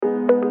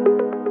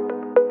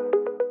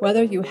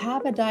Whether you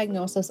have a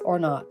diagnosis or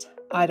not,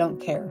 I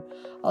don't care.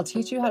 I'll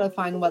teach you how to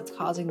find what's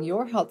causing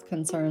your health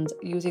concerns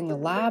using the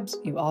labs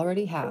you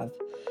already have.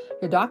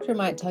 Your doctor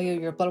might tell you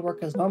your blood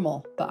work is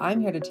normal, but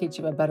I'm here to teach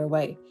you a better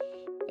way.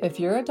 If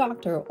you're a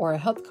doctor or a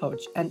health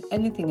coach and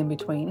anything in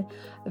between,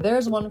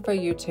 there's one for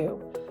you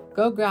too.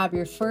 Go grab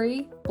your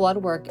free blood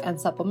work and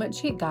supplement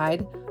cheat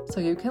guide so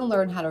you can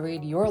learn how to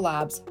read your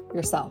labs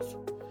yourself.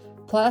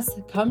 Plus,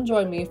 come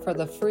join me for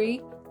the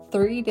free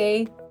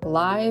 3-day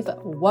live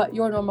What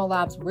Your Normal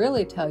Labs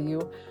Really Tell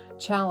You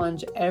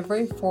challenge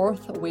every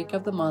 4th week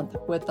of the month,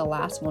 with the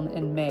last one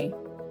in May.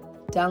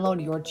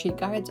 Download your cheat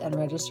guides and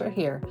register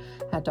here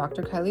at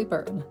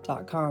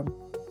drkylieburton.com.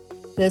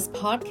 This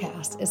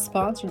podcast is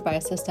sponsored by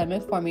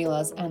Systemic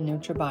Formulas and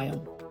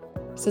Nutribiome.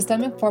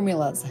 Systemic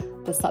Formulas,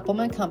 the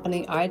supplement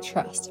company I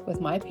trust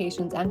with my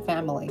patients and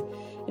family.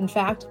 In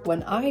fact,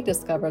 when I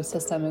discovered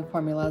Systemic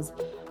Formulas,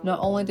 not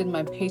only did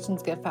my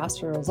patients get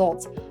faster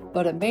results,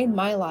 but it made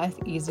my life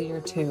easier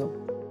too.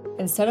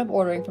 Instead of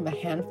ordering from a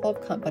handful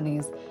of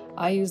companies,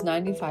 I use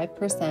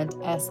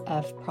 95%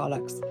 SF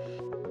products.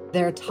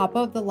 They're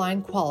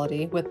top-of-the-line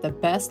quality with the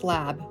best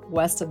lab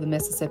west of the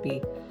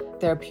Mississippi.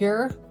 They're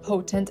pure,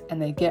 potent,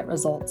 and they get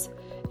results.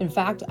 In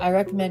fact, I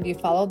recommend you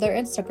follow their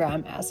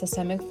Instagram at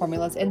Systemic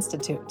Formulas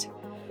Institute.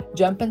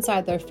 Jump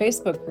inside their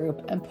Facebook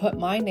group and put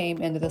my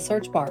name into the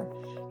search bar.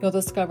 You'll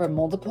discover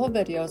multiple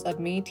videos of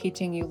me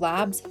teaching you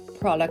labs,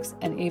 products,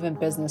 and even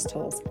business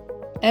tools.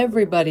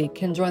 Everybody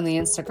can join the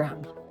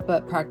Instagram,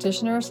 but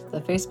practitioners,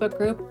 the Facebook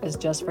group is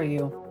just for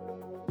you.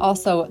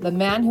 Also, the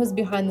man who's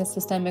behind the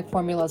Systemic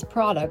Formulas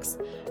products,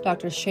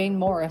 Dr. Shane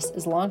Morris,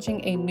 is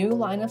launching a new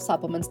line of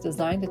supplements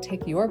designed to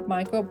take your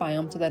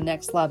microbiome to the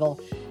next level.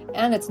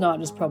 And it's not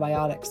just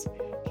probiotics.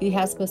 He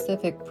has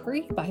specific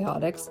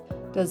prebiotics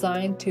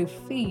designed to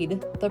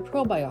feed the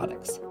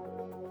probiotics.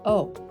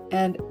 Oh,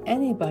 and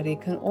anybody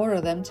can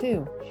order them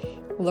too.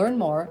 Learn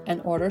more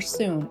and order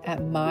soon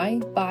at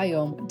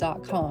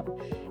mybiome.com.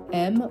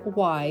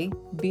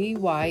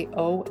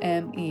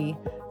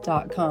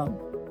 mybyome.com.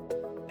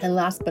 And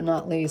last but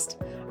not least,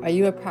 are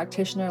you a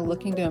practitioner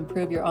looking to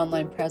improve your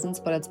online presence,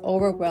 but it's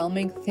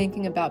overwhelming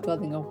thinking about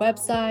building a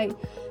website,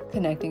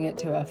 connecting it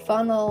to a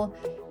funnel,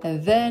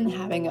 and then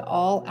having it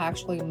all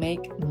actually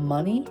make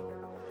money?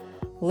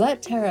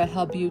 Let Tara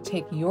help you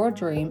take your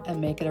dream and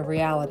make it a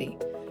reality.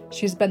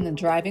 She's been the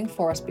driving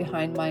force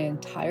behind my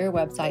entire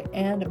website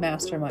and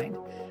mastermind,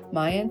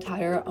 my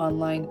entire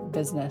online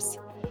business.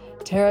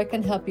 Tara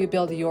can help you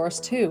build yours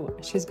too.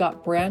 She's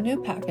got brand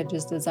new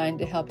packages designed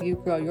to help you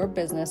grow your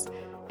business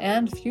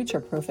and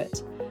future-proof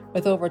it.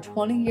 With over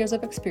 20 years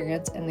of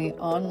experience in the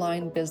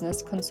online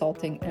business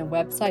consulting and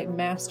website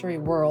mastery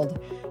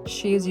world,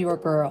 she's your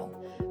girl.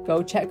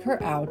 Go check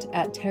her out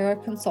at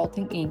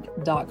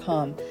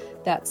TerraConsultingInc.com.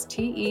 That's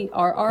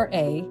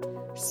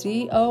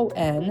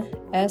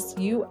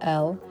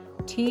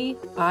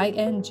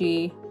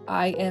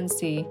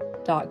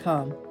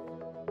TerraConsultingInc.com.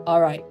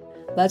 All right,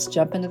 let's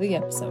jump into the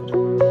episode.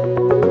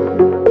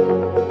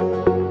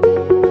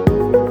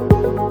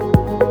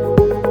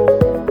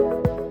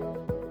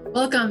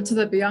 Welcome to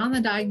the Beyond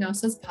the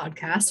Diagnosis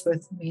podcast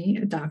with me,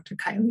 Dr.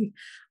 Kylie.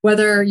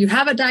 Whether you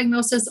have a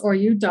diagnosis or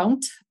you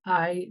don't,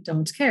 I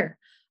don't care.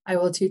 I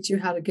will teach you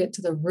how to get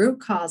to the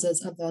root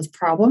causes of those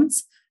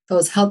problems,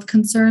 those health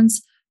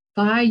concerns,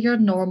 by your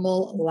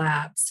normal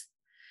labs.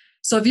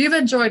 So if you've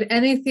enjoyed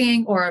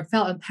anything or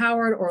felt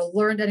empowered or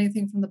learned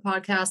anything from the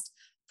podcast,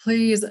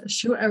 please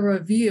shoot a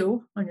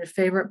review on your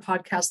favorite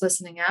podcast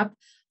listening app.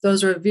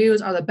 Those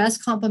reviews are the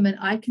best compliment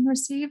I can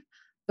receive,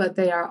 but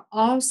they are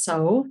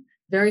also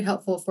very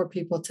helpful for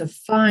people to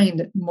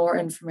find more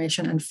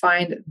information and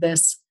find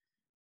this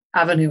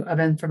avenue of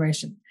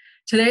information.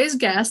 Today's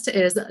guest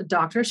is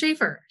Dr.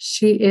 Schaefer.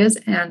 She is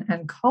an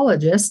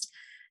oncologist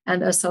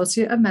and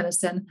associate of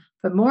medicine,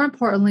 but more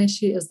importantly,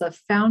 she is the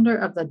founder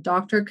of the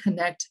Dr.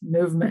 Connect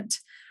movement.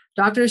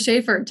 Dr.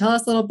 Schaefer, tell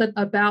us a little bit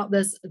about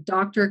this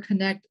Dr.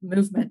 Connect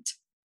movement.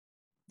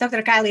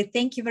 Dr. Kylie,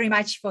 thank you very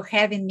much for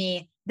having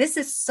me. This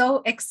is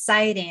so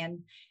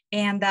exciting.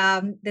 And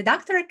the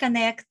Dr.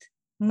 Connect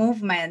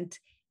movement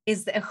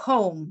is a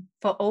home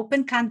for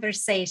open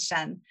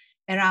conversation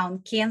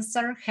around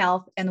cancer,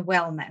 health, and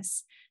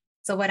wellness.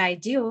 So what I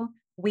do,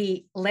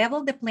 we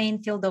level the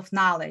playing field of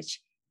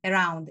knowledge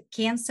around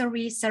cancer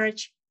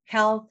research,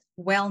 health,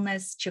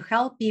 wellness, to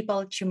help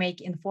people to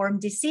make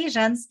informed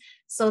decisions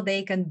so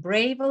they can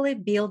bravely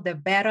build a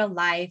better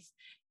life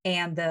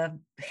and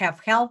have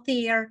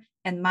healthier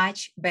and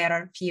much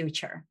better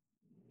future.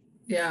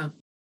 Yeah.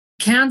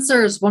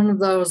 Cancer is one of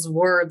those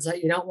words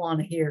that you don't want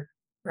to hear,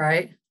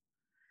 right?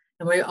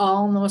 And we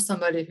all know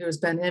somebody who's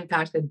been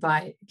impacted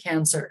by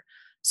cancer.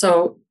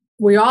 So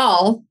we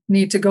all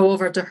need to go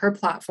over to her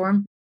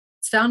platform.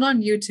 It's found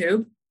on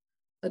YouTube,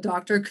 the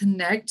Dr.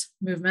 Connect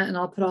movement, and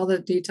I'll put all the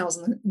details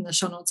in the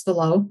show notes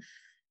below.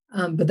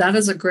 But that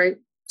is a great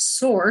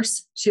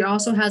source. She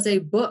also has a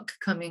book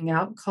coming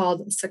out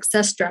called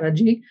Success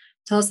Strategy.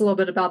 Tell us a little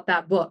bit about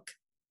that book.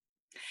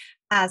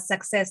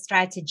 success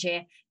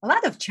strategy. A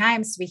lot of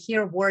times we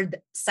hear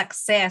word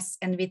success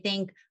and we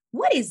think,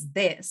 what is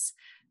this?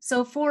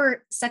 So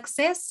for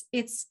success,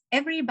 it's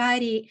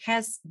everybody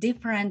has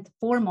different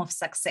form of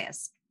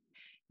success,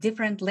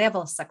 different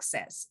level of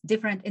success,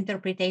 different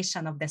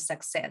interpretation of the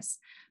success.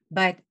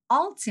 But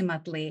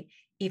ultimately,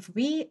 if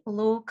we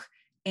look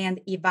and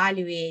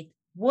evaluate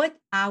what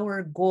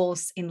our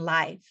goals in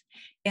life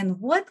and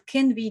what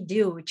can we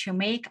do to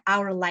make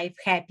our life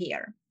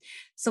happier.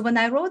 So when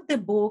I wrote the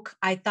book,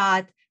 I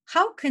thought,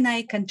 how can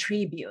I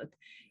contribute?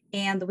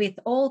 And with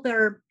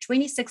over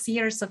 26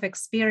 years of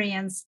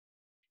experience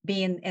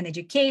being an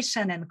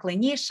education and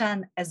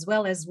clinician, as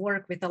well as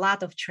work with a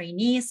lot of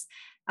trainees,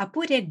 I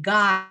put a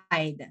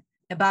guide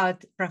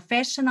about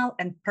professional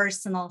and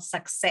personal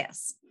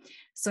success.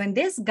 So in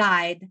this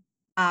guide,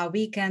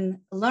 we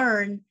can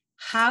learn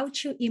how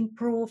to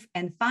improve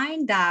and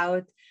find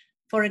out,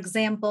 for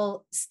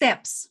example,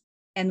 steps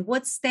and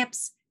what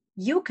steps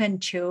you can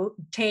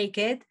take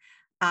it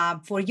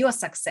for your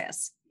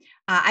success.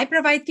 I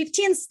provide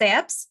 15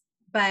 steps,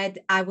 but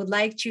I would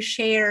like to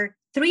share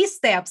 3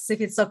 steps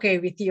if it's okay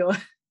with you.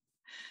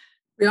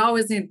 We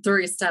always need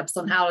 3 steps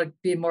on how to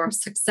be more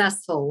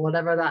successful,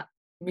 whatever that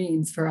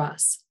means for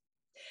us.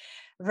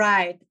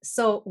 Right.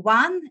 So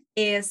one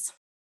is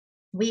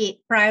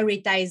we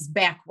prioritize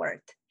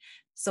backward.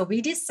 So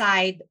we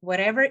decide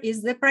whatever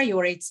is the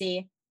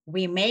priority,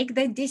 we make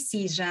the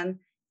decision,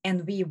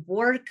 and we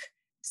work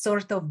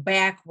sort of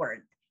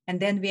backward. And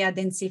then we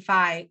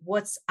identify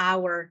what's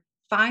our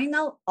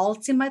final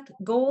ultimate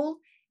goal.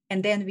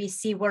 And then we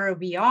see where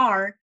we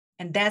are.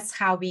 And that's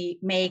how we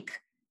make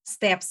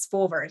steps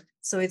forward.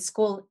 So it's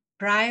called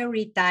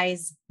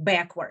prioritize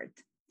backward.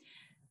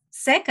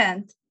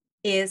 Second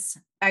is,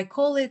 I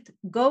call it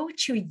go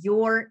to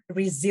your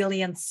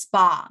resilient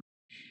spa.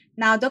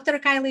 Now, Dr.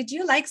 Kylie, do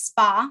you like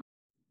spa?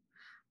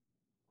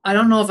 I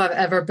don't know if I've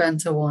ever been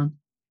to one.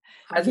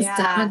 I just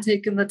haven't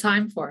taken the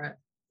time for it.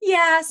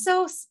 Yeah,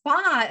 so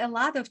spa, a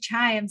lot of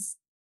times,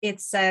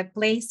 it's a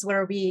place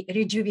where we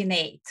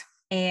rejuvenate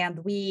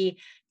and we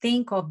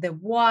think of the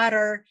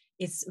water,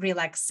 it's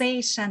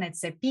relaxation,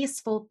 it's a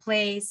peaceful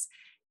place.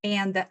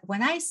 And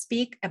when I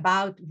speak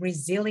about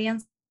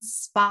resilience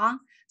spa,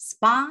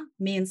 spa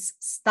means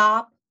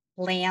stop,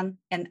 plan,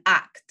 and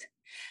act.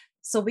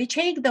 So we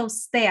take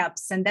those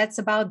steps, and that's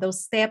about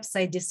those steps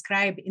I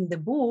describe in the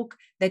book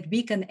that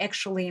we can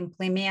actually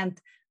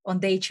implement on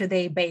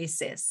day-to-day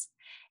basis.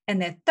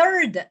 And the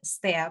third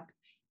step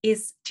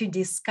is to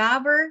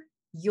discover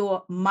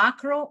your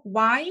macro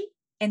why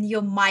and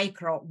your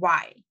micro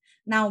why.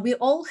 Now, we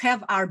all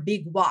have our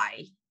big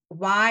why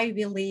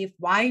we live,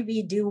 why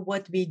we do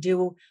what we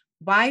do,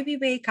 why we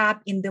wake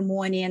up in the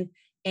morning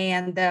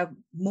and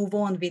move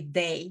on with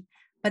day.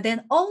 But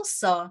then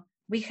also,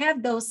 we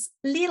have those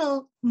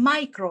little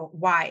micro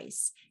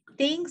whys,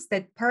 things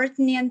that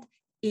pertinent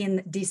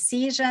in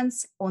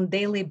decisions on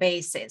daily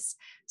basis.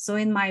 So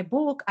in my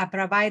book, I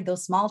provide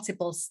those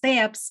multiple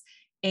steps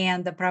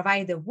and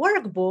provide a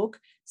workbook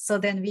so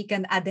then we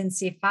can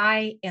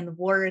identify and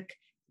work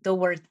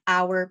toward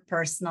our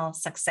personal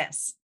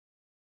success.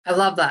 I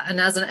love that. And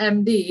as an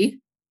MD,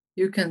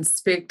 you can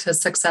speak to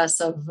success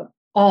of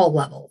all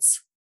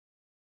levels.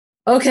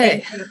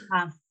 Okay.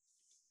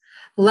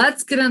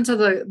 Let's get into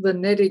the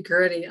nitty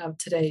gritty of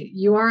today.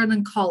 You are an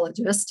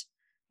oncologist,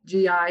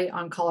 GI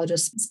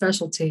oncologist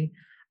specialty.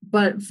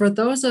 But for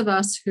those of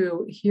us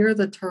who hear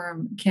the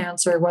term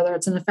cancer, whether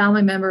it's in a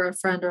family member, a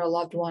friend, or a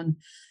loved one,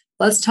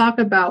 let's talk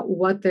about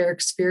what they're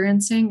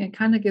experiencing and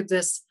kind of give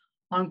this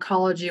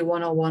Oncology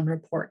 101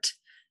 report.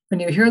 When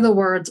you hear the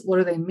words, what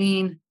do they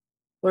mean?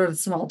 What are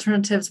some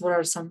alternatives? What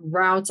are some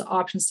routes,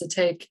 options to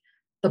take?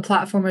 The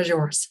platform is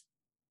yours.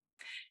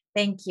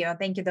 Thank you.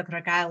 Thank you,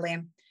 Dr.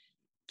 Kylie.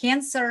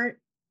 Cancer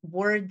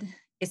word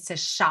is a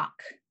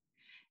shock.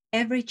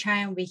 Every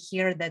time we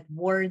hear that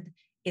word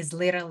is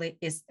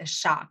a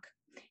shock.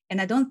 And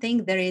I don't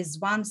think there is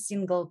one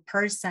single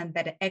person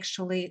that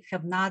actually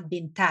have not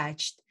been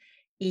touched,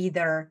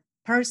 either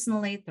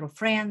personally through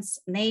friends,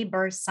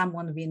 neighbors,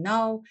 someone we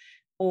know,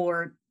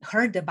 or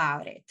heard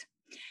about it.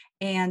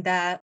 And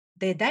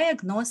the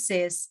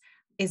diagnosis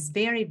is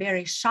very,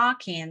 very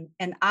shocking.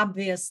 And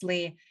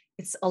obviously,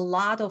 it's a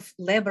lot of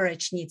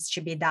leverage needs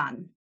to be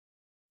done.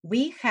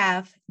 We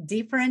have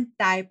different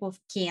type of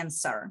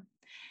cancer.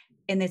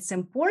 And it's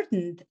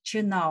important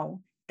to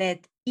know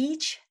that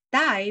each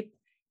type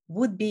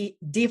would be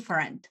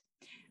different.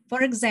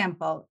 For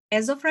example,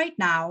 as of right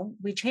now,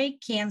 we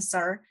take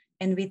cancer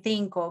and we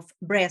think of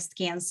breast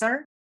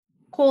cancer,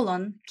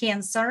 colon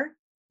cancer,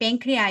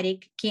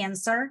 pancreatic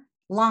cancer,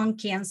 lung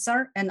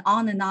cancer, and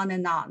on and on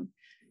and on.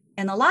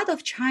 And a lot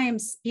of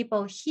times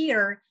people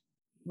hear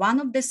one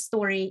of the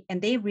story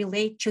and they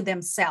relate to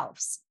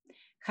themselves.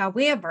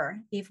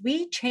 However, if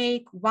we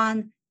take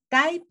one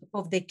type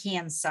of the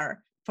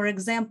cancer, for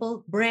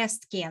example,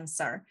 breast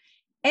cancer,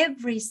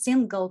 every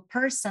single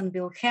person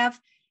will have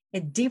a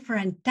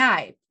different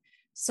type.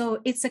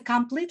 So it's a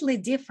completely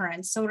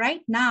different. So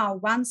right now,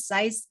 one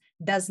size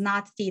does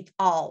not fit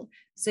all.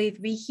 So if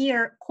we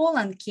hear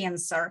colon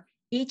cancer,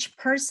 each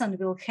person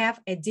will have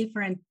a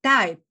different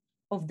type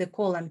of the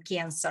colon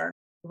cancer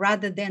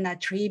rather than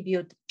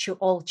attribute to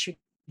all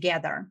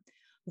together.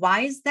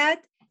 Why is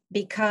that?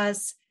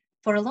 Because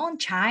for a long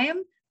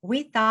time,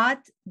 we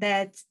thought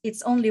that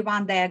it's only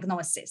one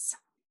diagnosis.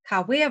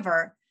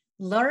 However,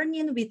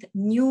 learning with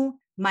new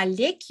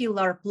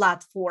molecular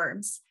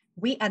platforms,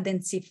 we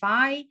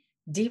identify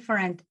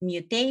different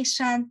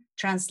mutation,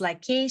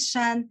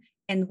 translocation,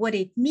 and what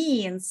it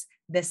means,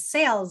 the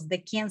cells, the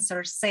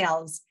cancer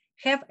cells,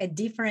 have a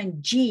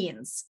different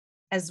genes,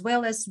 as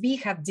well as we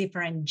have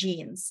different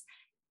genes.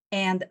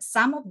 And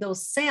some of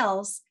those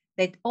cells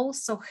that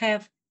also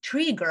have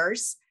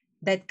triggers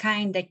that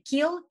kind of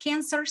kill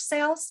cancer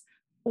cells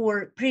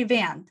or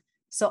prevent.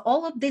 So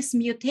all of this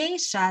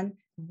mutation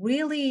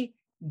really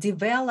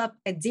develop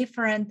a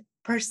different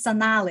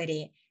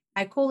personality.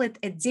 I call it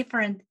a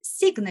different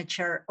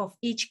signature of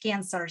each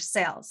cancer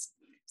cells.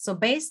 So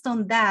based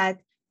on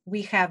that,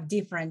 we have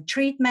different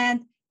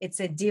treatment. It's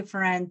a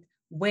different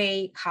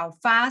way how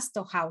fast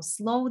or how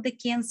slow the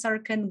cancer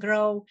can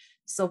grow.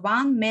 So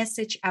one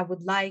message I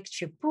would like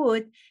to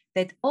put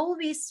that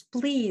always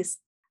please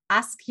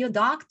ask your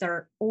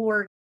doctor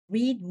or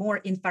read more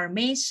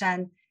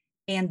information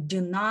and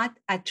do not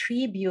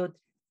attribute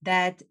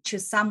that to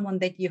someone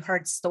that you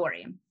heard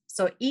story.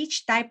 So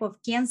each type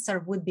of cancer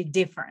would be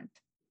different.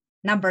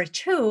 Number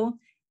two,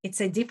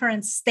 it's a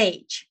different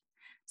stage.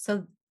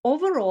 So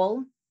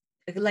overall,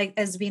 like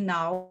as we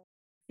know,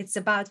 it's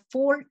about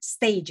 4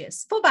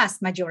 stages for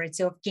vast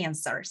majority of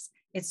cancers.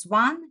 It's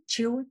 1,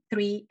 2,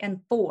 3,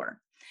 and 4.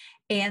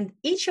 And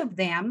each of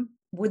them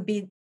would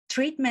be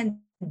treatment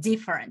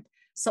different.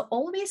 So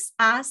always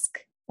ask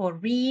or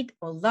read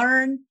or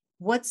learn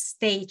what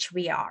stage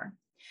we are.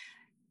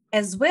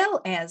 As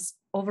well as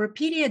over a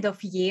period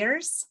of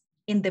years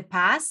in the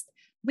past,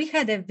 we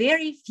had a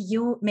very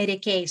few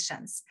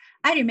medications.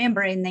 I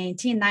remember in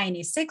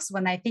 1996,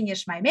 when I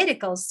finished my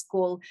medical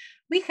school,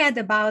 we had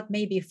about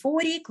maybe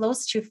 40,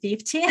 close to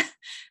 50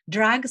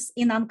 drugs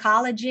in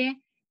oncology.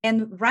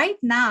 And right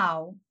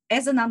now,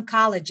 as an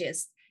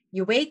oncologist,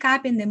 you wake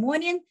up in the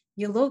morning,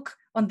 you look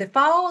on the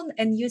phone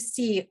and you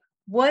see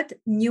what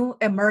new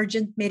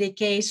emergent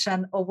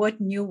medication or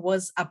what new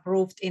was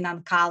approved in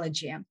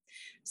oncology.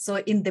 So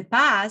in the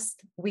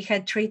past, we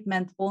had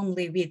treatment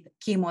only with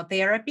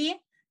chemotherapy,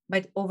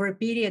 but over a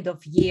period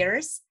of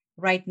years,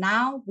 right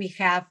now we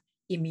have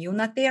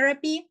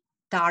immunotherapy,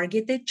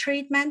 targeted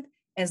treatment,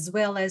 as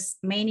well as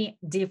many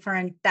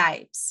different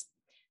types.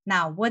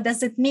 Now, what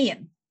does it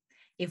mean?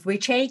 If we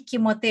take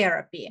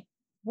chemotherapy,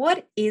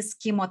 what is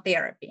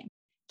chemotherapy?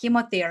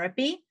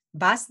 Chemotherapy,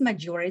 vast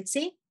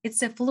majority,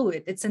 it's a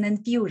fluid, it's an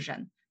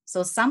infusion.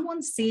 So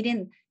someone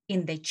sitting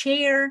in the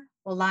chair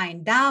or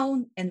lying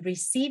down and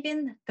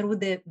receiving through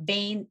the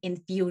vein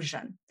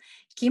infusion.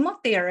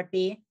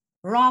 Chemotherapy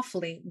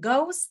roughly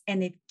goes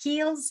and it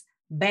kills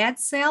bad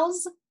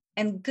cells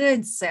and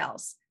good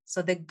cells.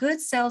 So the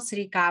good cells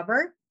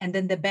recover and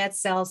then the bad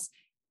cells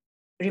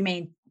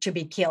remain to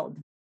be killed.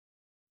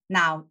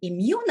 Now,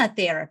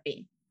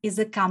 immunotherapy is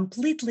a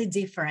completely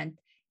different.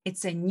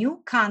 It's a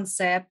new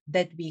concept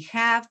that we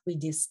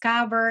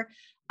discover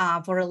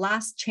for the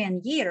last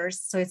 10 years.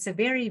 So it's a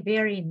very,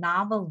 very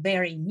novel,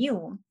 very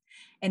new.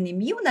 And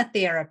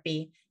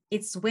immunotherapy,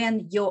 it's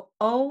when your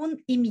own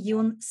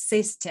immune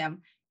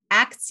system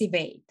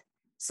activate.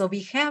 So we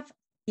have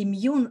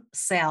immune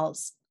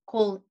cells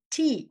called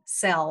T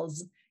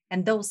cells,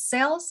 and those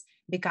cells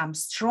become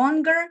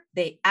stronger,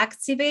 they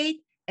activate,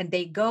 and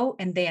they go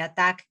and they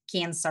attack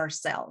cancer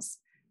cells.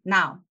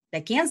 Now,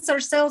 the cancer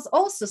cells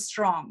also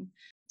strong.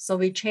 So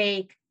we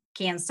take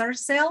cancer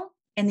cell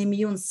and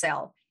immune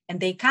cell, and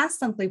they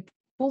constantly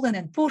pulling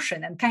and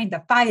pushing and kind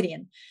of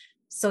fighting.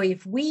 So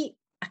if we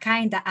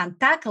kind of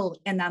untackle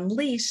and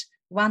unleash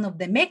one of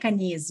the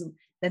mechanisms,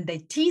 then the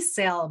T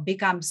cell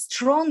becomes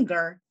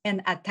stronger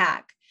and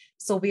attack.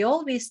 So we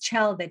always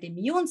tell that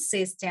immune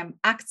system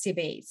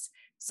activates.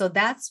 So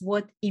that's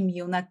what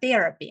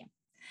immunotherapy.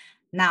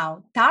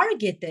 Now,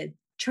 targeted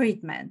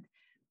treatment,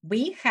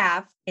 we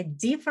have a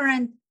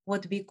different,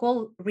 what we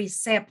call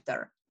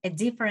receptor, a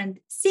different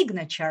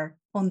signature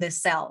on the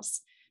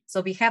cells.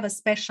 So we have a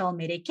special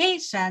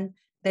medication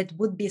that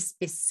would be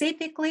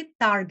specifically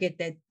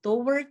targeted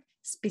toward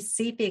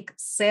specific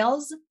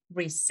cells,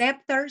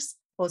 receptors,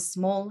 or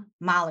small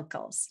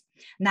molecules.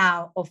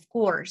 Now, of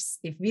course,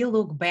 if we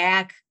look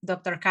back,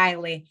 Dr.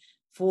 Kylie,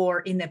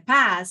 for in the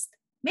past,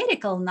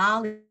 medical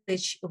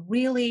knowledge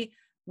really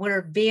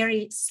were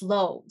very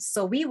slow.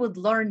 So we would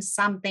learn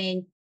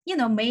something,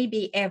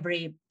 maybe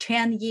every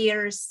 10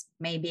 years,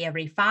 maybe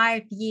every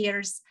 5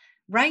 years.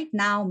 Right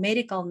now,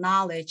 medical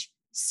knowledge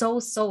so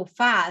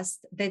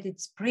fast that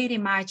it's pretty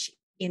much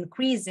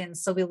increasing.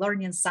 So we're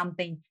learning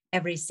something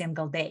every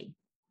single day.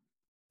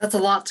 That's a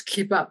lot to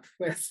keep up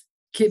with.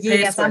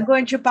 Yes, I'm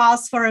going to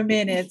pause for a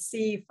minute,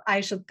 see if I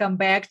should come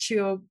back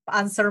to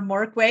answer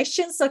more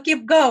questions. So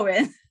keep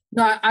going.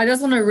 No, I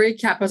just want to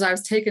recap as I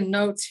was taking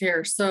notes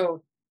here.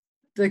 So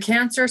the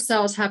cancer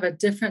cells have a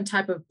different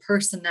type of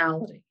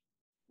personality.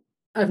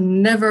 I've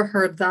never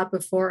heard that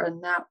before,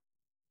 and that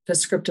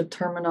descriptive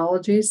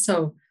terminology.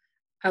 So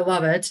I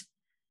love it.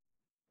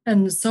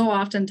 And so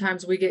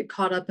oftentimes we get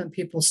caught up in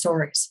people's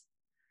stories.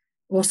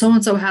 Well, so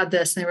and so had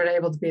this and they were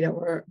able to beat it,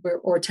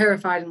 or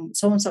terrified, and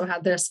so and so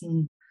had this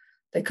and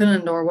they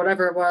couldn't, or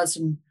whatever it was.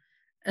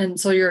 And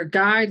so your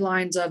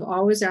guidelines of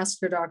always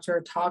ask your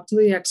doctor, talk to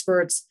the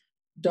experts,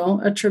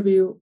 don't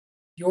attribute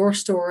your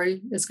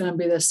story is going to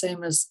be the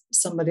same as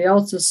somebody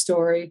else's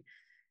story.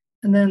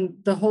 And then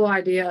the whole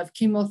idea of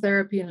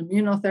chemotherapy and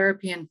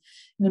immunotherapy, and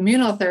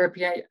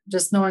immunotherapy,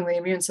 just knowing the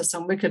immune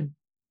system, we could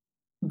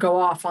go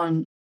off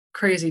on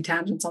crazy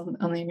tangents on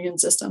the immune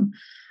system.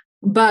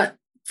 But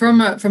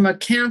from a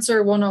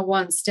cancer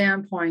 101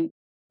 standpoint,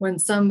 when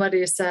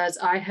somebody says,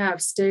 I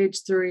have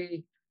stage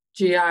 3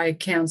 GI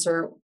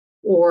cancer,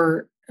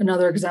 or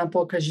another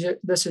example, because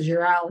this is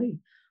your alley,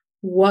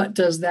 what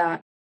does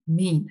that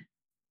mean?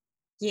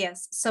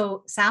 Yes.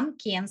 So some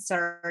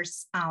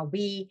cancers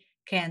we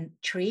can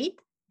treat,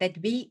 that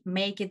we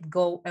make it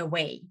go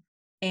away.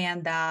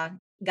 And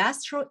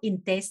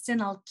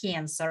gastrointestinal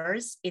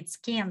cancers, it's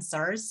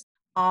cancers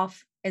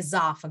of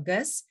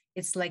esophagus.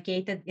 It's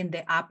located in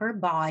the upper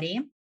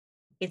body.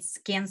 It's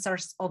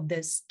cancers of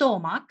the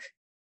stomach.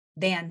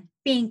 Then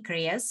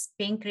pancreas.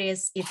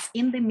 Pancreas, it's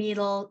in the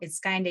middle. It's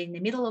kind of in the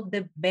middle of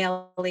the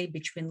belly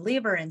between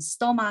liver and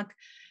stomach.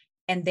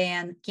 And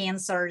then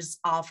cancers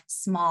of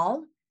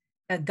small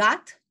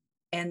gut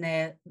and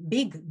a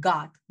big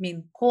gut,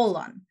 mean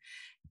colon,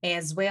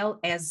 as well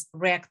as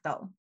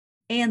rectal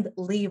and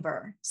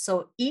liver.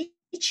 So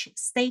each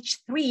stage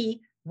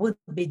 3 would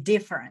be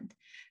different.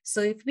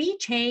 So if we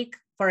take,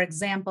 for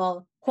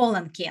example,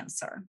 colon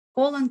cancer,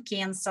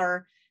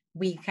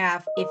 we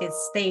have, if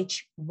it's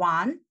stage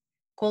 1,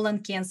 colon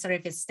cancer,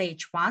 if it's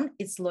stage 1,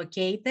 it's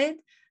located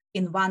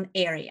in one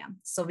area.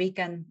 So we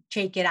can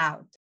check it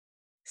out.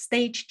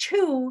 Stage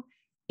 2,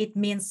 it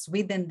means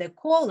within the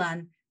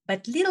colon,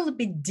 but a little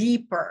bit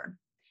deeper.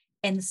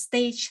 And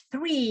stage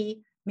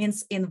 3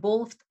 means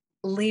involved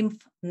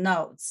lymph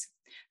nodes.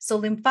 So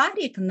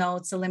lymphatic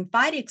nodes, the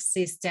lymphatic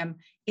system,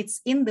 it's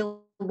in the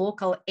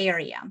local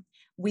area.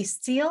 We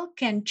still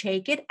can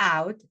check it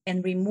out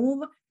and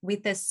remove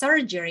with a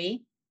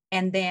surgery.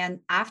 And then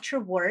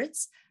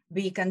afterwards,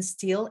 we can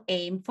still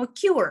aim for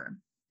cure.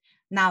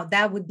 Now,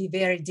 that would be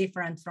very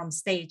different from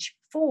stage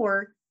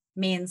 4,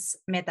 means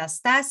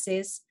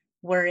metastasis,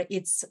 where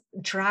it's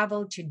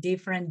traveled to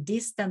different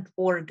distant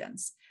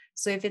organs.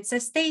 So if it's a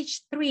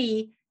stage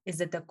 3,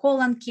 is it a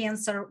colon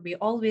cancer? We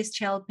always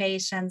tell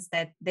patients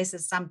that this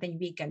is something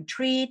we can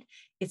treat.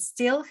 It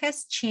still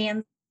has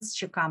chance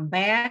to come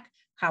back.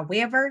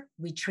 However,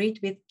 we treat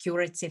with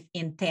curative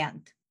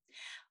intent.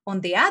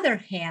 On the other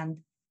hand,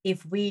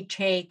 if we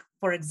take,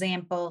 for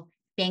example,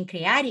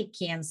 pancreatic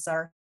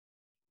cancer,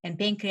 and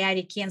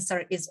pancreatic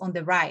cancer is on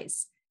the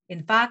rise.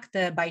 In fact,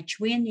 by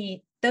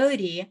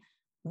 2030,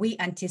 we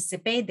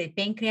anticipate that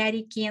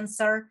pancreatic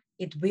cancer,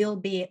 it will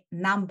be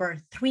number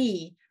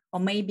 3 or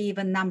maybe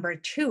even number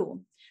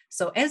 2.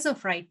 So as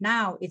of right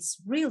now, it's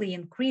really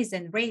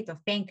increasing rate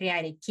of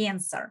pancreatic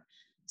cancer.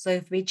 So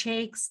if we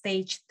take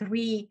stage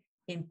 3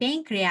 in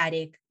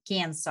pancreatic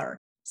cancer,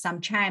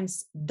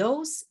 sometimes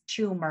those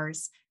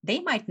tumors, they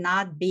might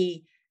not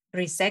be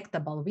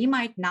resectable. We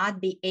might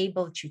not be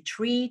able to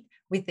treat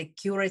with a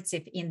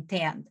curative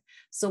intent.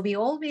 So we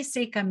always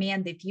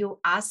recommend, if you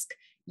ask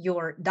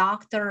your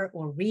doctor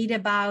or read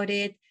about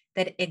it,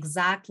 that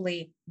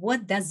exactly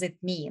what does it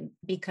mean?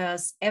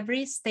 Because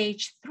every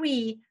stage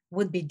 3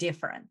 would be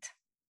different.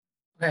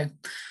 Okay.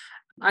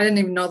 I didn't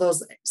even know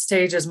those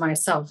stages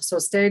myself. So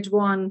stage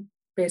 1,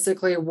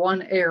 basically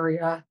one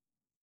area.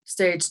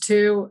 Stage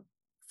 2,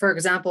 for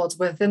example, it's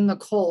within the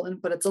colon,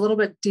 but it's a little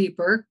bit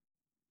deeper.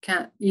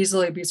 Can't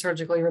easily be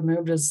surgically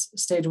removed as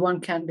stage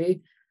 1 can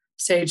be.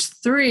 Stage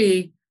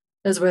 3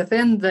 is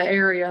within the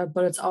area,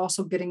 but it's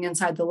also getting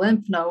inside the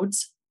lymph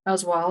nodes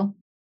as well.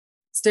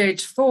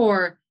 Stage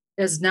 4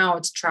 is now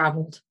it's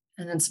traveled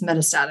and it's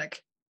metastatic.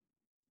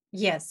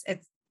 Yes,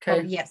 it's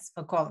okay. Yes,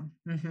 for colon.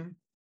 Mm-hmm.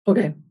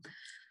 Okay.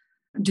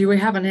 Do we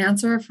have an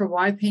answer for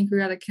why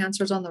pancreatic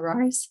cancer is on the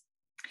rise?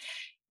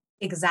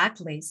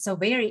 Exactly. So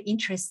very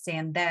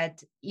interesting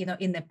that,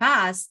 in the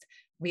past,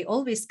 we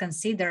always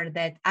consider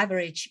that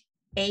average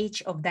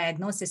age of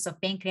diagnosis of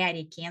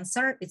pancreatic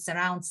cancer, it's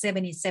around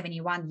 70,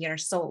 71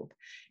 years old.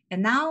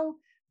 And now,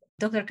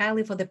 Dr.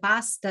 Kylie, for the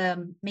past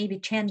maybe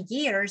 10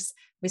 years,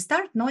 we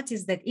start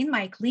notice that in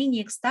my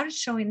clinic start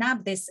showing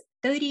up this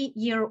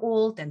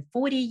 30-year-old and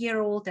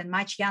 40-year-old and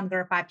much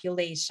younger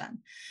population.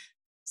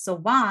 So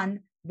one,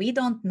 we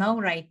don't know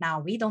right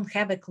now. We don't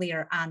have a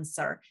clear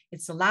answer.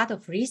 It's a lot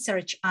of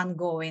research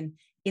ongoing.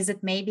 Is it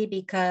maybe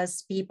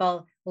because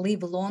people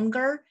live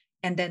longer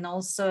and then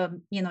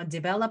also,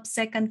 develop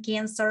second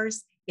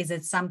cancers? Is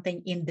it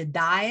something in the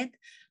diet?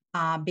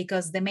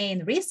 Because the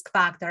main risk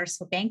factors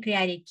for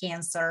pancreatic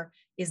cancer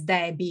is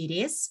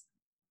diabetes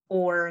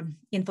or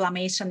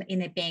inflammation in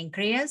the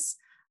pancreas,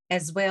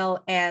 as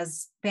well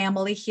as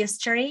family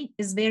history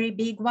is very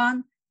big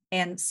one,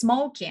 and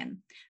smoking.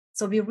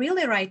 So we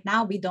really right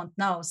now, we don't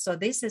know. So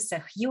this is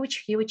a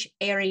huge, huge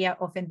area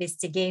of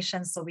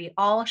investigation. So we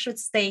all should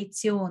stay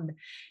tuned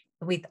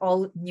with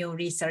all new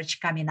research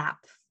coming up.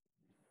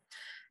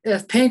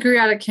 If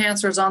pancreatic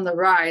cancer is on the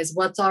rise,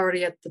 what's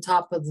already at the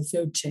top of the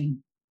food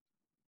chain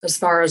as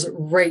far as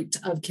rate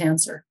of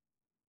cancer?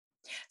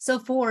 So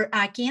for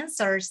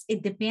cancers,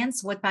 it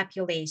depends what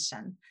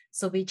population.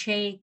 So we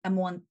check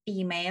among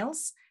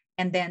females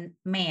and then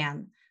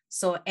men.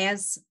 So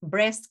as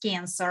breast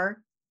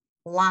cancer,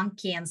 lung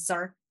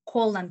cancer,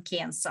 colon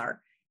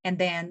cancer. And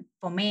then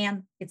for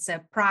men, it's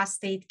a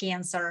prostate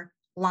cancer,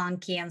 lung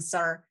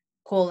cancer,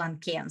 colon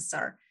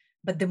cancer.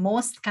 But the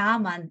most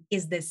common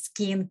is the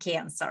skin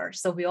cancer.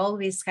 So we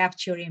always have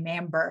to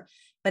remember.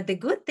 But the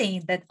good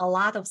thing that a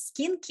lot of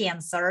skin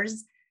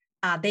cancers,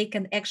 they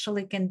can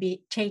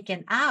be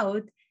taken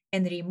out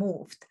and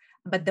removed.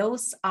 But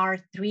those are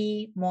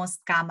three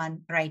most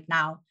common right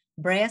now: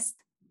 breast,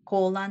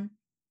 colon,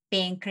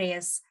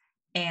 pancreas,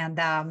 and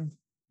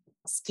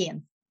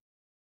skin.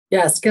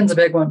 Yeah, skin's a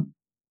big one.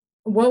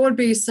 What would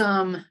be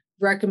some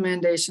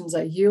recommendations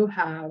that you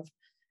have?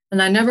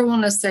 And I never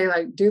want to say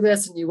like, do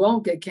this and you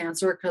won't get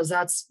cancer, because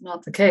that's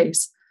not the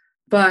case.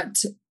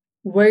 But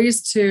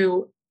ways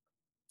to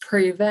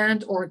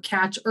prevent or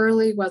catch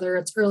early, whether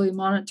it's early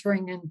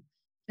monitoring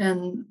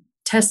and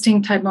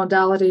testing type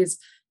modalities.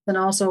 Then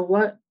also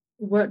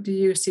what do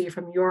you see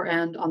from your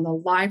end on the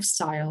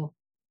lifestyle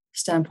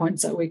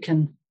standpoints that we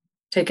can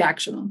take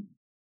action on?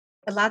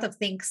 A lot of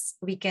things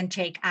we can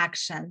take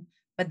action,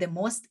 but the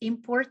most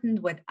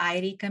important, what I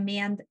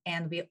recommend,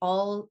 and we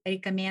all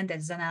recommend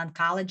as an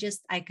oncologist,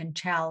 I can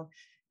tell,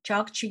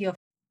 talk to your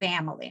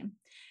family.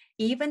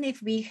 Even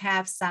if we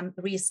have some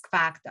risk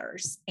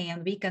factors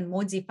and we can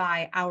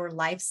modify our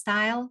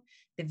lifestyle,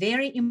 the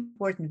very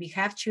important, we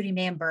have to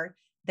remember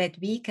that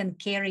we can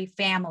carry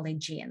family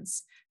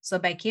genes. So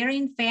by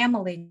carrying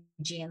family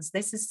genes,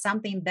 this is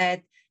something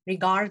that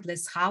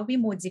regardless how we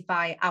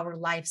modify our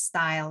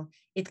lifestyle,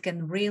 it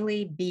can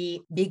really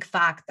be a big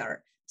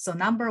factor. So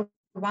number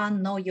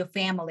one, know your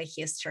family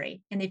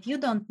history. And if you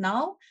don't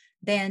know,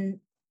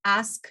 then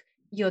ask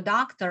your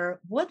doctor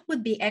what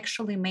would be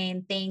actually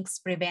main things,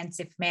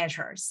 preventive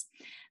measures.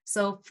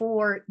 So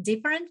for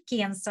different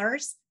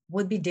cancers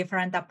would be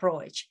different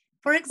approach.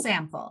 For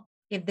example,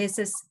 if this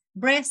is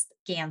breast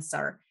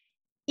cancer,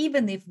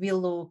 even if we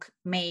look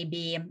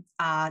maybe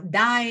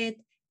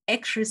diet,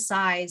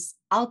 exercise,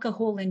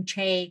 alcohol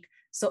intake,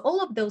 so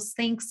all of those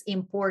things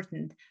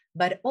important,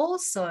 but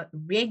also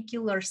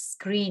regular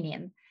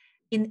screening.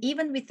 And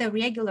even with the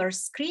regular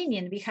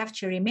screening, we have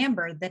to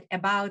remember that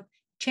about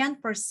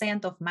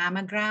 10% of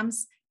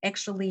mammograms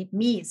actually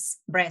miss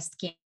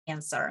breast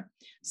cancer.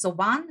 So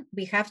one,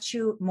 we have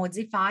to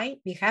modify,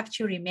 we have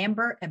to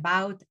remember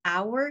about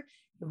our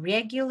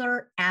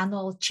regular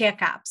annual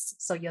checkups.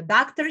 So your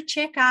doctor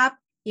checkup,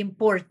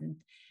 important.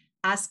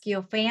 Ask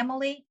your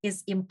family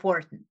is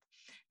important.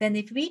 Then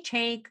if we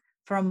take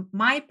from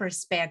my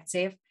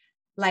perspective,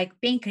 like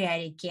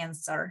pancreatic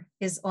cancer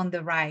is on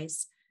the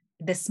rise,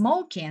 the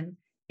smoking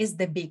is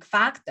the big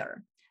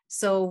factor.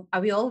 So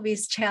we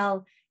always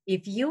tell,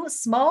 if you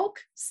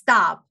smoke,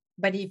 stop.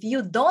 But if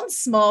you don't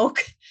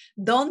smoke,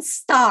 don't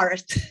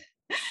start.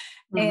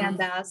 Mm-hmm.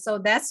 And so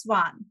that's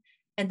one.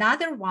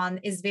 Another one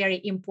is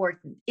very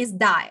important, is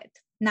diet.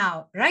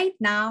 Now, right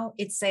now,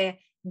 it's a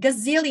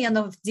gazillion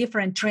of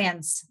different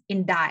trends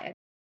in diet.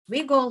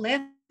 We go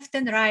left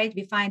and right,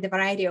 we find a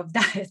variety of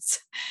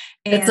diets.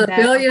 It's a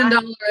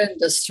billion-dollar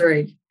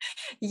industry.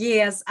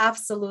 Yes,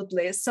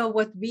 absolutely. So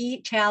what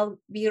we tell,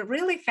 we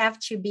really have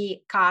to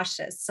be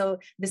cautious. So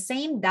the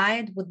same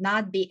diet would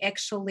not be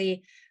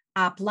actually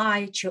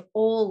applied to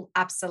all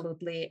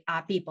absolutely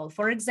people.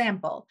 For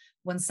example,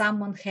 when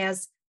someone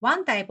has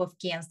one type of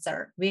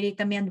cancer, we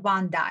recommend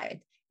one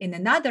diet. In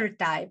another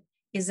type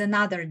is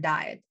another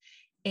diet.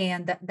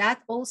 And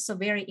that also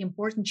very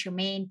important to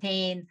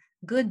maintain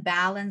good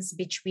balance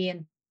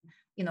between,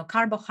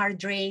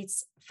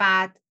 carbohydrates,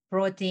 fat,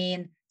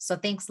 protein, so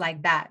things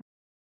like that.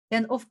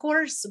 Then, of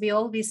course, we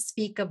always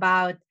speak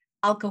about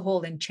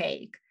alcohol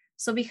intake.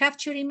 So we have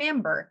to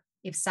remember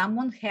if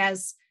someone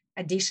has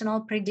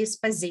additional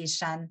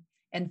predisposition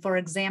and, for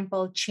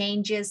example,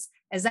 changes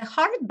as a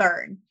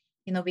heartburn,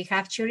 we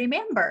have to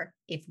remember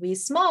if we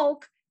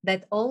smoke,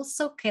 that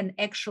also can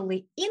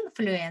actually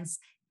influence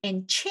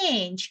and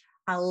change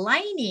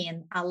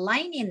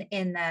aligning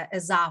in the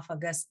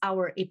esophagus,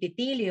 our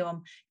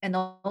epithelium, and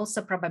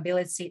also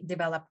probability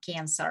develop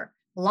cancer.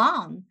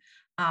 Lung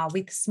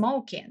with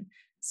smoking.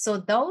 So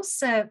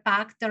those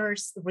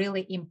factors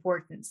really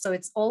important. So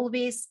it's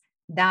always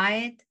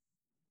diet,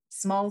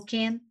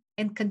 smoking,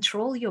 and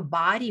control your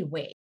body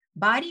weight.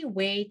 Body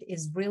weight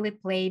is really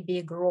play a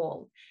big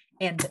role.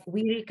 And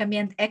we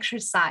recommend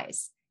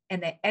exercise.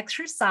 And the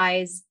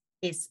exercise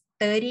is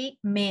 30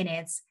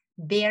 minutes,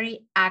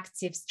 very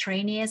active,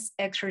 strenuous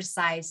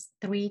exercise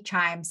 3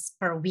 times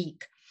per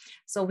week.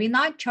 So we're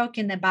not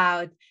talking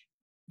about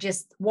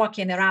just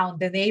walking around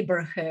the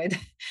neighborhood.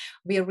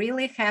 We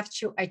really have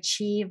to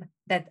achieve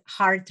that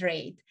heart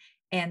rate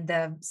and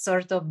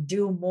sort of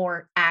do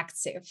more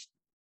active.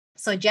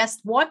 So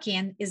just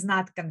walking is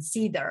not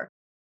considered.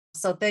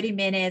 So 30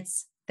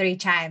 minutes, 3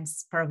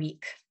 times per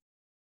week.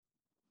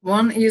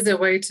 One easy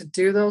way to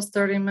do those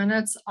 30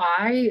 minutes,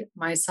 I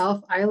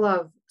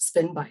love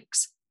spin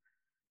bikes.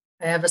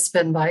 I have a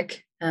spin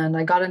bike and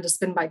I got into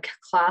spin bike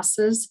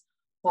classes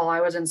while I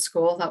was in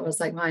school. That was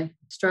like my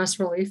stress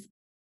relief.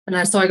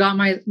 So I got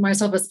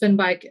myself a spin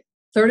bike,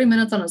 30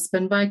 minutes on a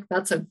spin bike.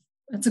 That's a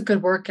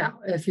good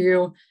workout. If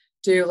you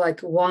do like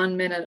 1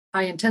 minute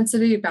high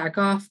intensity, back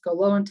off, go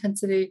low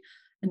intensity,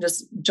 and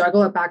just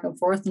juggle it back and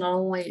forth. Not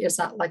only is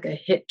that like a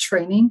HIIT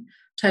training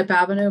type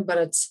avenue, but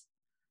it's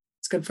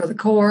good for the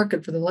core,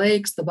 good for the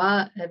legs, the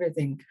butt,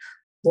 everything,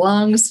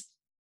 lungs.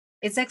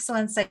 It's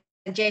excellent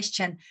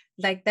suggestion.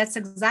 Like that's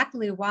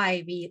exactly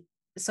why we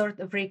sort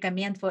of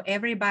recommend for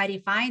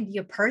everybody find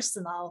your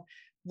personal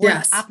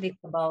work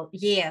applicable.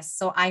 Yes.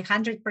 So I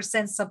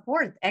 100%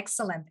 support.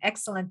 Excellent.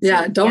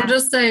 Yeah. Don't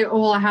just say,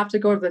 oh, I have to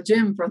go to the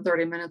gym for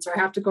 30 minutes or I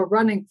have to go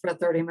running for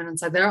 30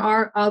 minutes. There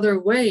are other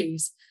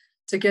ways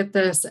to get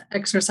this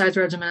exercise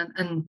regimen.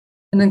 And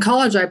in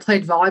college, I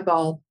played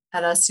volleyball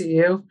at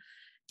SUU.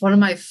 One of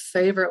my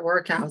favorite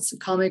workouts,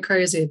 call me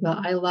crazy,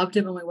 but I loved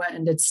it when we went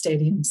and did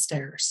stadium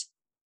stairs.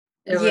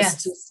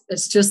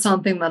 It's just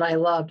something that I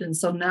loved. And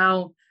so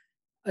now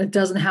it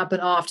doesn't happen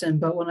often,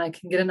 but when I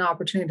can get an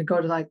opportunity to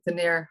go to like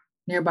the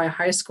nearby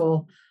high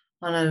school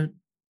on a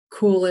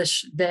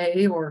coolish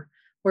day or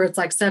where it's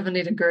like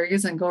 70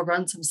 degrees and go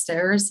run some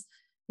stairs,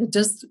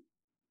 it's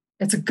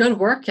a good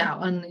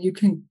workout and you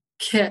can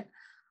get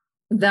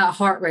that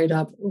heart rate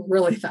up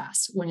really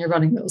fast when you're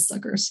running those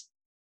suckers.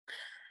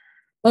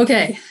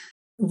 Okay,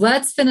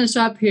 let's finish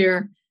up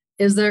here.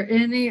 Is there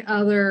any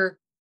other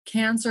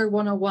Cancer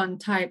 101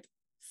 type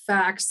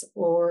facts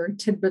or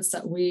tidbits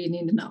that we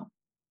need to know?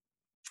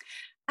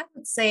 I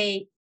would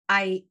say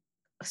I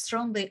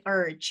strongly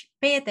urge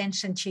pay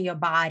attention to your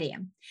body.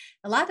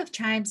 A lot of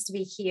times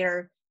we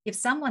hear if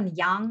someone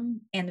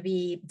young and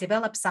we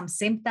develop some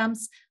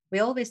symptoms, we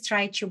always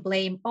try to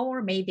blame,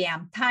 or maybe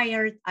I'm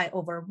tired, I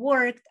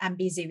overworked, I'm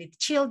busy with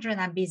children,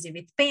 I'm busy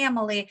with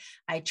family,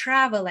 I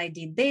travel, I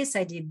did this,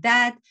 I did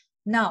that.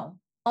 No,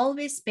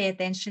 always pay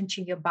attention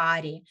to your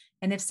body.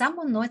 And if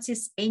someone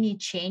notices any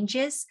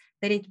changes,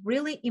 that it's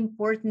really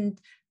important,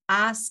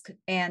 ask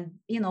and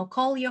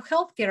call your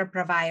healthcare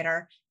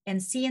provider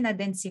and see and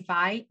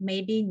identify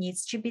maybe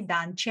needs to be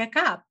done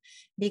checkup.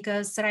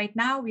 Because right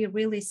now we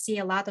really see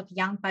a lot of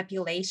young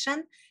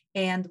population.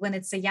 And when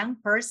it's a young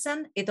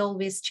person, it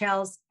always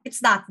tells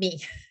it's not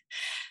me.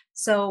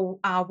 So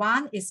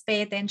one is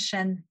pay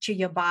attention to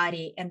your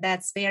body. And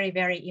that's very,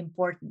 very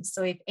important.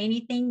 So if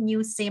anything,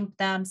 new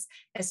symptoms,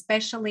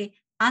 especially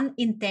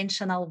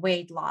unintentional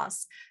weight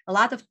loss, a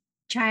lot of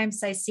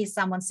times I see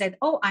someone said,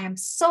 oh, I am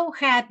so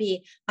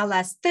happy. I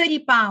lost 30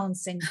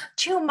 pounds in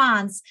 2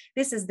 months.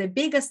 This is the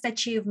biggest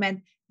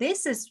achievement.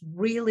 This is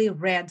really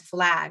red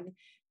flag.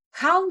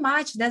 How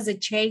much does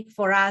it take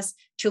for us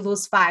to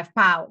lose 5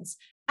 pounds?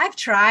 I've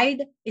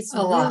tried. It's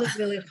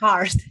really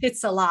hard.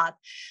 It's a lot.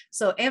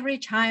 So every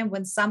time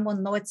when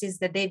someone notices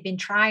that they've been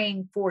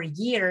trying for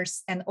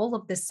years and all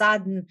of a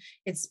sudden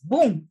it's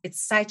boom,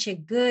 it's such a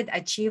good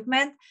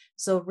achievement.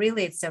 So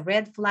really it's a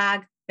red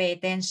flag. Pay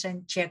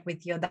attention, check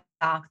with your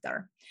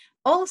doctor.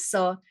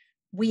 Also,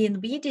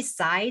 when we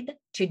decide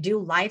to do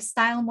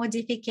lifestyle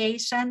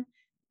modification,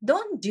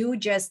 don't do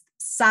just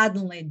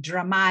suddenly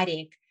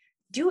dramatic.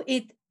 Do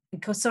it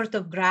sort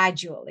of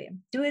gradually.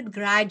 Do it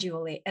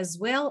gradually, as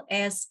well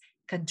as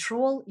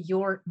control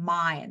your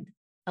mind.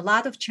 A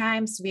lot of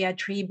times we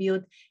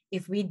attribute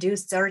if we do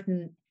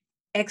certain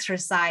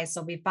exercise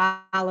or we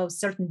follow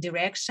certain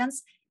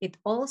directions, it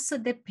also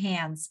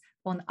depends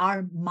on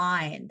our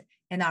mind.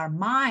 And our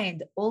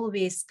mind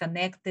always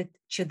connected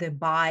to the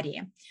body.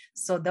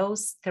 So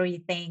those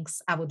 3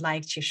 things I would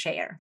like to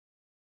share.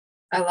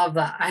 I love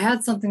that. I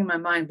had something in my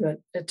mind,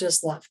 but it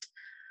just left.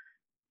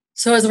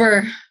 So as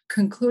we're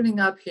concluding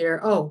up here,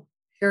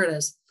 here it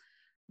is.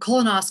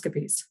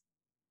 Colonoscopies.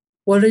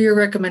 What are your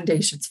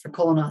recommendations for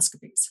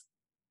colonoscopies?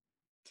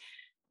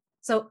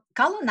 So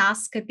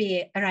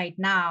colonoscopy right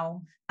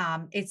now,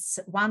 it's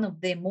one of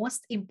the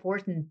most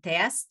important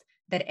tests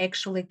that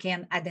actually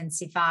can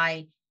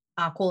identify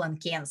colon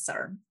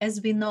cancer.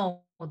 As we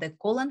know, the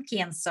colon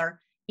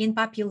cancer in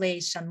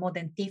population more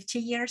than 50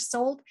 years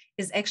old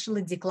is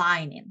actually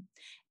declining.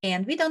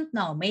 And we don't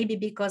know, maybe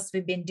because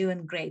we've been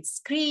doing great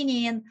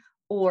screening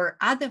or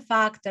other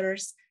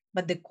factors,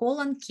 but the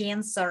colon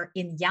cancer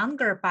in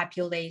younger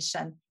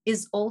population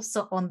is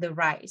also on the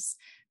rise.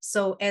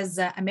 So as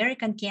the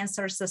American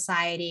Cancer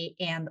Society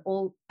and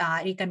all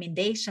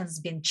recommendations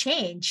been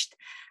changed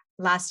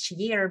last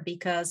year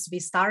because we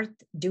start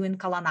doing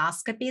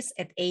colonoscopies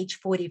at age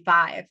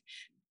 45.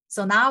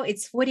 So now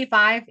it's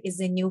 45 is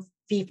the new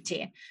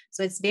 50.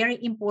 So it's very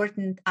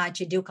important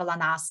to do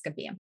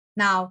colonoscopy.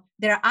 Now,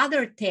 there are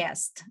other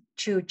tests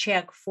to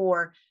check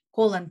for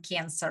colon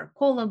cancer,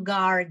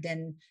 Cologuard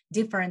and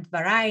different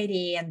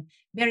variety and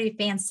very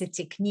fancy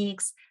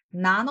techniques.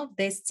 None of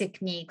these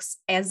techniques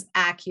as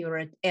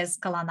accurate as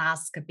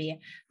colonoscopy.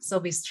 So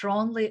we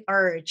strongly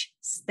urge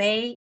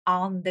stay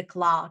on the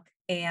clock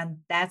And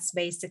that's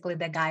basically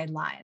the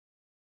guideline.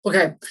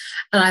 Okay.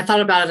 And I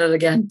thought about it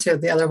again too,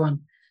 the other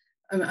one.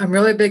 I'm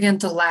really big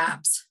into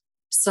labs.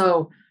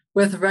 So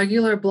with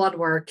regular blood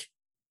work,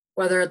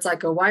 whether it's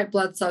like a white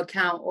blood cell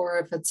count or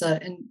if it's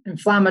an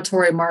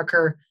inflammatory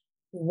marker,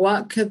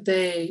 what could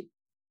they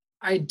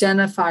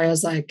identify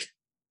as like,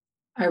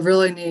 I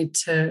really need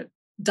to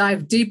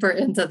dive deeper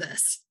into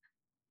this?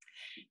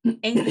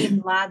 Any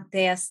blood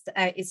test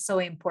is so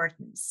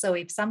important. So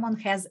if someone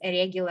has a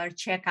regular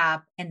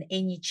checkup and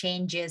any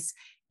changes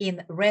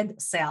in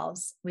red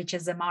cells, which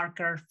is a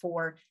marker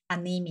for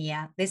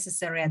anemia, this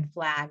is a red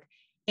flag.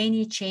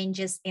 Any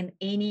changes in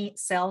any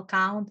cell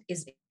count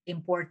is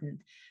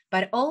important.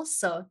 But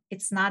also,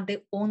 it's not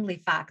the only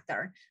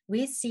factor.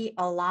 We see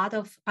a lot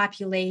of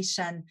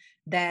population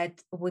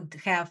that would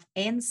have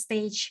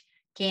end-stage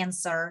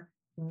cancer,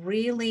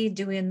 really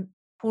doing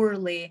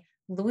poorly,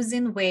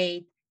 losing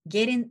weight,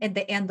 getting at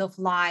the end of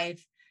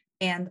life,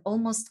 and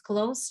almost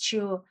close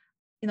to,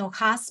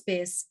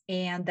 hospice.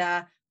 And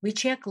we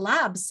check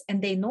labs,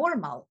 and they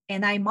normal.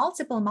 And I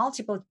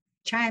multiple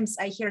times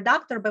I hear,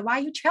 doctor, but why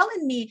are you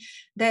telling me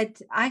that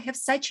I have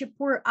such a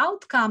poor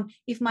outcome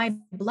if my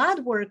blood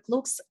work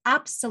looks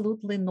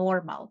absolutely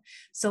normal?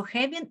 So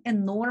having a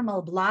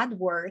normal blood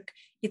work,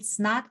 it's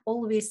not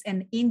always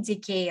an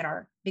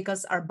indicator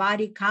because our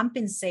body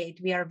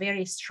compensate. We are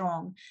very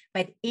strong,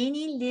 but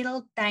any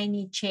little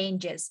tiny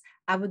changes,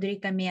 I would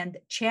recommend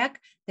check.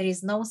 There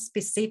is no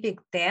specific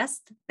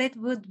test that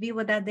we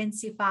would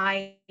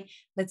identify,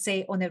 let's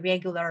say on a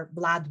regular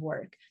blood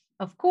work.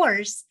 Of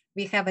course,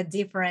 we have a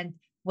different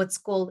what's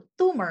called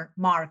tumor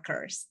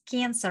markers,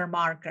 cancer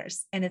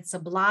markers, and it's a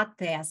blood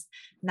test.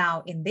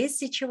 Now, in this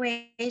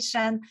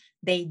situation,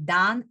 they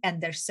done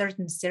under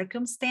certain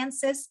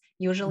circumstances,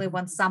 usually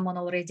when someone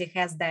already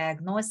has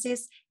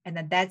diagnosis, and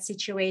in that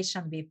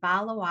situation, we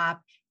follow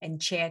up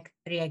and check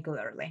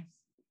regularly.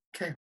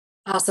 Okay,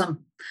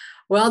 awesome.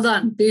 Well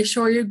done. Be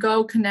sure you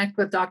go connect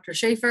with Dr.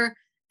 Schaefer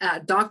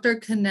at Dr.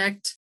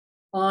 Connect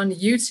on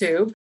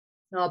YouTube.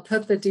 And I'll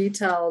put the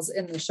details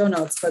in the show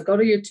notes, but go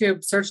to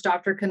YouTube, search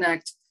Dr.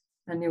 Connect,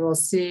 and you will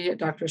see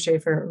Dr.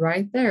 Schaefer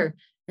right there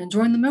and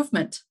join the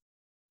movement.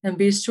 And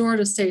be sure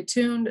to stay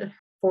tuned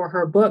for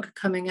her book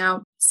coming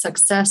out,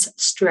 Success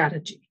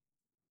Strategy.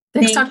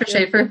 Thanks, Dr.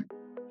 Schaefer.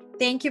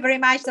 Thank you very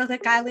much, Dr.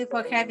 Kylie,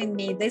 for having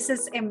me. This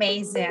is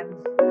amazing.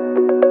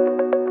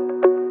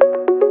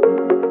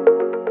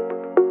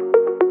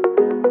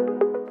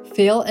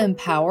 Feel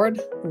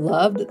empowered?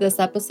 Loved this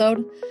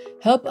episode?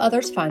 Help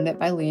others find it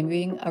by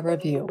leaving a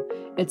review.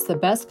 It's the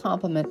best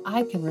compliment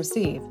I can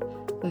receive.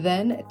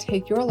 Then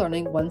take your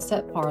learning one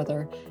step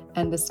farther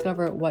and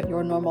discover what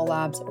your normal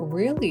labs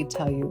really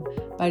tell you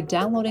by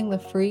downloading the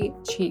free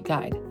cheat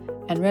guide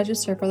and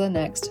register for the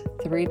next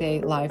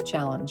 3-day live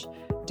challenge.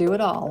 Do it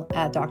all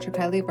at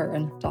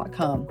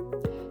drkylieburton.com.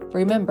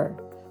 Remember,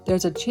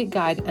 there's a cheat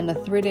guide and a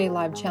 3-day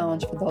live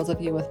challenge for those of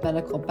you with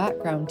medical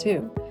background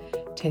too.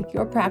 Take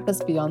your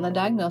practice beyond the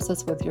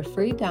diagnosis with your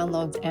free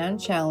downloads and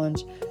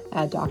challenge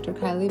at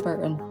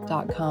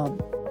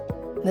drkylieburton.com.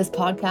 This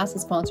podcast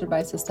is sponsored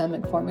by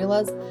Systemic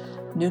Formulas,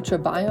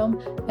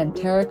 Nutribiome, and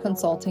Terra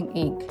Consulting,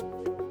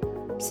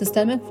 Inc.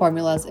 Systemic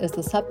Formulas is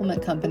the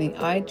supplement company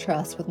I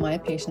trust with my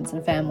patients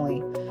and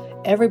family.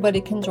 Everybody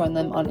can join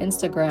them on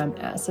Instagram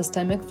at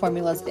Systemic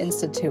Formulas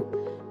Institute.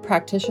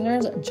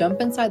 Practitioners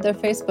jump inside their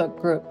Facebook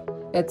group.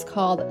 It's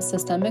called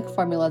Systemic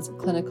Formulas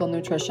Clinical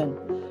Nutrition.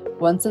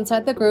 Once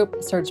inside the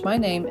group, search my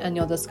name and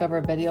you'll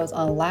discover videos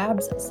on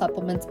labs,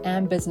 supplements,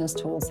 and business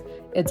tools.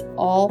 It's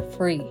all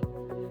free.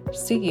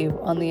 See you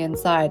on the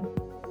inside.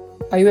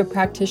 Are you a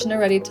practitioner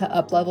ready to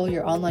up-level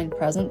your online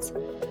presence?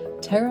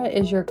 Tara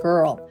is your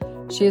girl.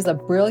 She is a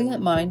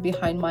brilliant mind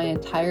behind my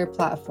entire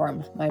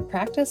platform, my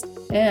practice,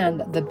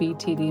 and the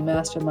BTD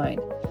Mastermind.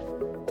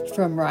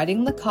 From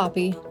writing the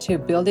copy to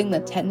building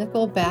the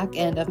technical back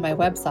end of my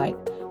website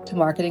to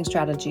marketing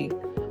strategy,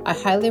 I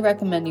highly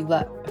recommend you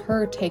let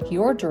her take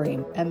your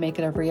dream and make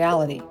it a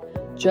reality,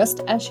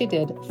 just as she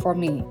did for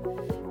me.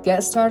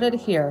 Get started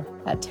here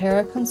at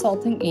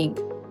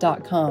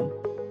terraconsultinginc.com.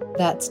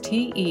 That's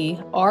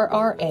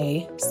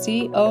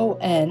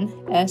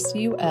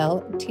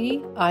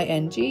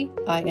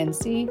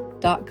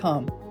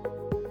TerraConsultinginc.com.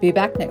 Be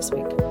back next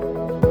week.